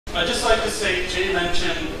I'd just like to say, Jay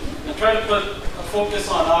mentioned, and try to put a focus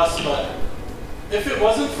on us, but if it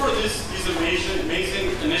wasn't for these amazing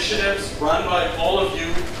initiatives run by all of you,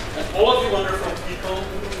 and all of you wonderful people,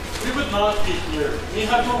 we would not be here. We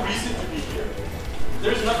have no reason to be here.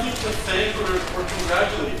 There's nothing to thank or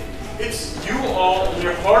congratulate. It's you all and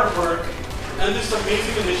your hard work and this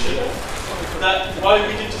amazing initiative that why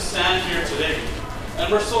we get to stand here today.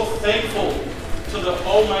 And we're so thankful to the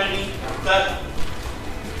Almighty that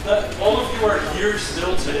all of you are here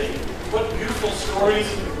still today. What beautiful stories,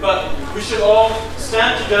 but we should all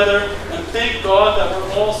stand together and thank God that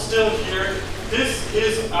we're all still here. This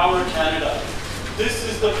is our Canada. This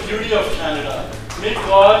is the beauty of Canada. May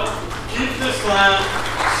God keep this land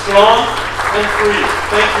strong and free.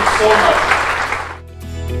 Thank you so much.